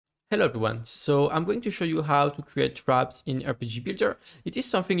Hello everyone, so I'm going to show you how to create traps in RPG Builder. It is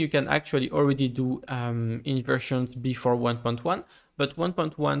something you can actually already do in versions before 1.1, but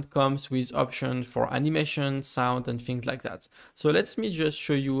 1.1 comes with options for animation, sound and things like that. So let me just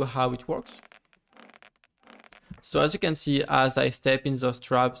show you how it works. So as you can see, as I step in those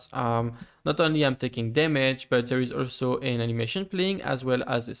traps, not only I'm taking damage, but there is also an animation playing as well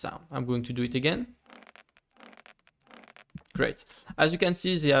as a sound. I'm going to do it again. Great. As you can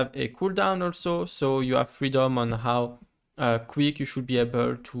see, they have a cooldown also, so you have freedom on how quick you should be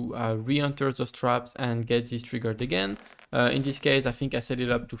able to re-enter those traps and get this triggered again. In this case, I think I set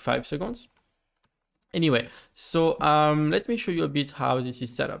it up to 5 seconds. Anyway, so let me show you a bit how this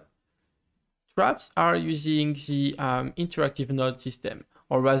is set up. Traps are using the interactive node system,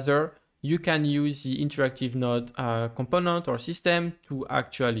 or rather, you can use the interactive node component or system to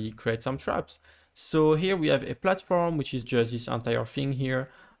actually create some traps. So here we have a platform, which is just this entire thing here,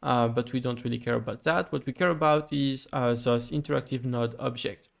 but we don't really care about that. What we care about is those interactive node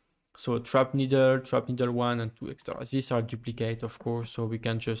objects. So trap needle 1 and 2, etc. These are duplicate, of course, so we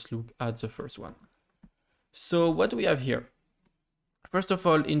can just look at the first one. So what do we have here? First of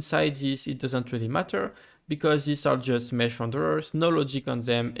all, inside this, it doesn't really matter because these are just mesh renderers, no logic on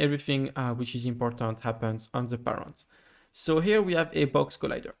them. Everything which is important happens on the parent. So here we have a box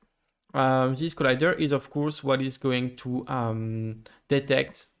collider. This collider is of course what is going to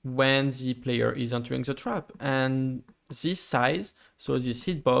detect when the player is entering the trap, and this size, so this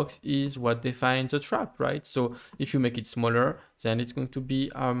hitbox, is what defines the trap, right? So if you make it smaller, then it's going to be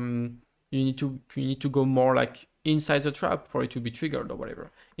you need to go more like inside the trap for it to be triggered or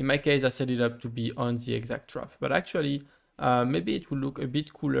whatever. In my case, I set it up to be on the exact trap, but actually maybe it will look a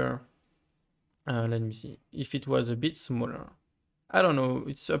bit cooler. Let me see if it was a bit smaller. I don't know,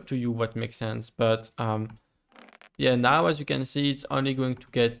 it's up to you what makes sense, but yeah, now as you can see, it's only going to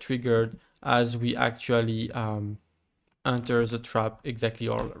get triggered as we actually enter the trap exactly,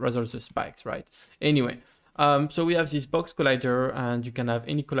 or rather the spikes, right? Anyway, so we have this box collider, and you can have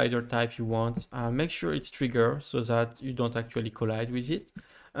any collider type you want. Make sure it's trigger so that you don't actually collide with it.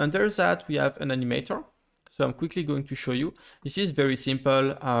 Under that, we have an animator. So I'm quickly going to show you. This is very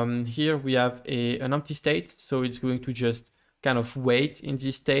simple. Here we have an empty state, so it's going to just kind of wait in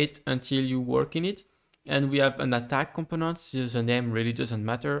this state until you work in it. And we have an attack component. The name really doesn't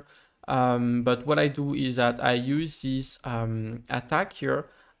matter. But what I do is that I use this attack here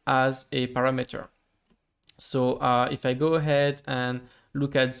as a parameter. So if I go ahead and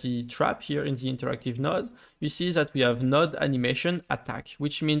look at the trap here in the interactive node, you see that we have node animation attack,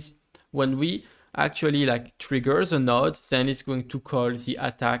 which means when we actually like triggers the node, then it's going to call the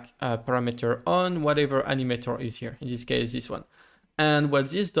attack parameter on whatever animator is here, in this case this one. And what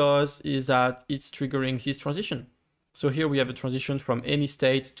this does is that it's triggering this transition. So here we have a transition from any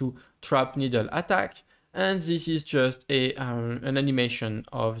state to trap needle attack, and this is just an animation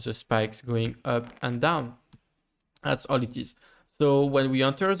of the spikes going up and down. That's all it is. So when we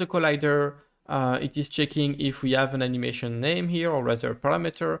enter the collider, it is checking if we have an animation name here, or rather a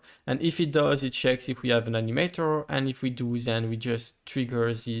parameter. And if it does, it checks if we have an animator. And if we do, then we just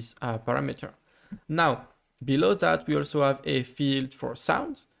trigger this parameter. Now, below that, we also have a field for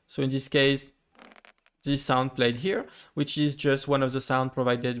sound. So in this case, this sound played here, which is just one of the sound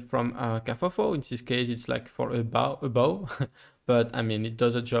provided from Kafofo. In this case, it's like for a bow, but I mean, it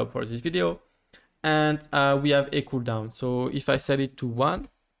does a job for this video. And we have a cooldown. So if I set it to 1,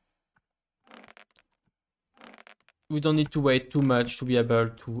 we don't need to wait too much to be able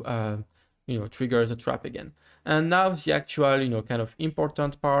to, trigger the trap again. And now the actual, kind of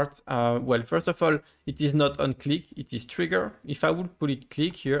important part. Well, first of all, it is not on click, it is trigger. If I would put it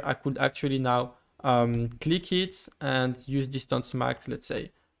click here, I could actually now click it and use distance max, let's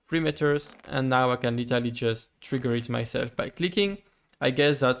say 3 meters. And now I can literally just trigger it myself by clicking. I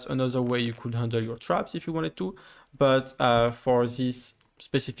guess that's another way you could handle your traps if you wanted to. But for this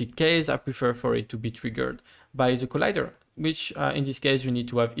specific case, I prefer for it to be triggered by the collider, which in this case, you need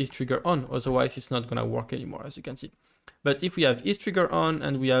to have isTrigger on. Otherwise, it's not going to work anymore, as you can see. But if we have isTrigger on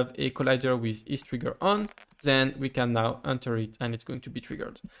and we have a collider with isTrigger on, then we can now enter it and it's going to be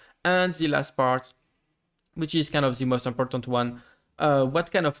triggered. And the last part, which is kind of the most important one,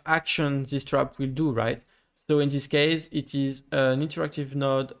 what kind of action this trap will do, right? So in this case, it is an interactive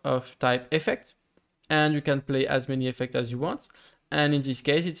node of type effect, and you can play as many effects as you want. And in this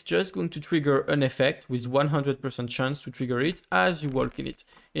case, it's just going to trigger an effect with 100% chance to trigger it as you walk in it.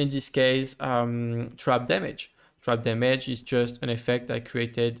 In this case, trap damage. Trap damage is just an effect I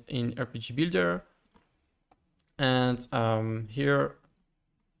created in RPG Builder. And here,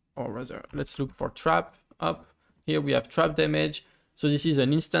 or rather, let's look for trap up. Here we have trap damage. So this is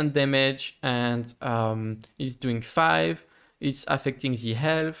an instant damage, and it's doing 5. It's affecting the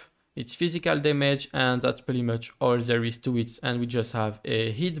health, it's physical damage, and that's pretty much all there is to it. And we just have a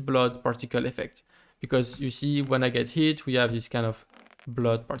hit blood particle effect, because you see when I get hit, we have this kind of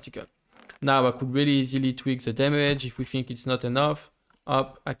blood particle. Now I could really easily tweak the damage. If we think it's not enough,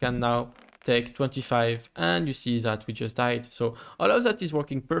 up, I can now take 25, and you see that we just died. So all of that is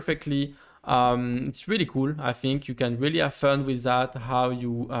working perfectly. It's really cool. I think you can really have fun with that, how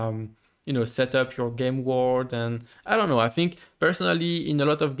you you know, set up your game world. And I don't know, I think personally in a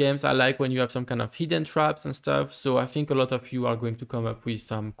lot of games I like when you have some kind of hidden traps and stuff. So I think a lot of you are going to come up with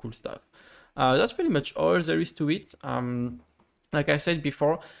some cool stuff. That's pretty much all there is to it. Like I said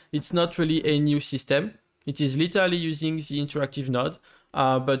before, it's not really a new system. It is literally using the interactive node,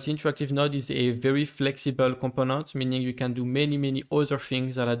 but the interactive node is a very flexible component, meaning you can do many other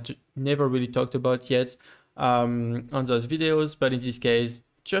things that I never really talked about yet on those videos. But in this case,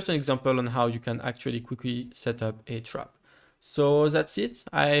 just an example on how you can actually quickly set up a trap. So that's it.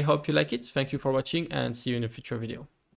 I hope you like it. Thank you for watching, and see you in a future video.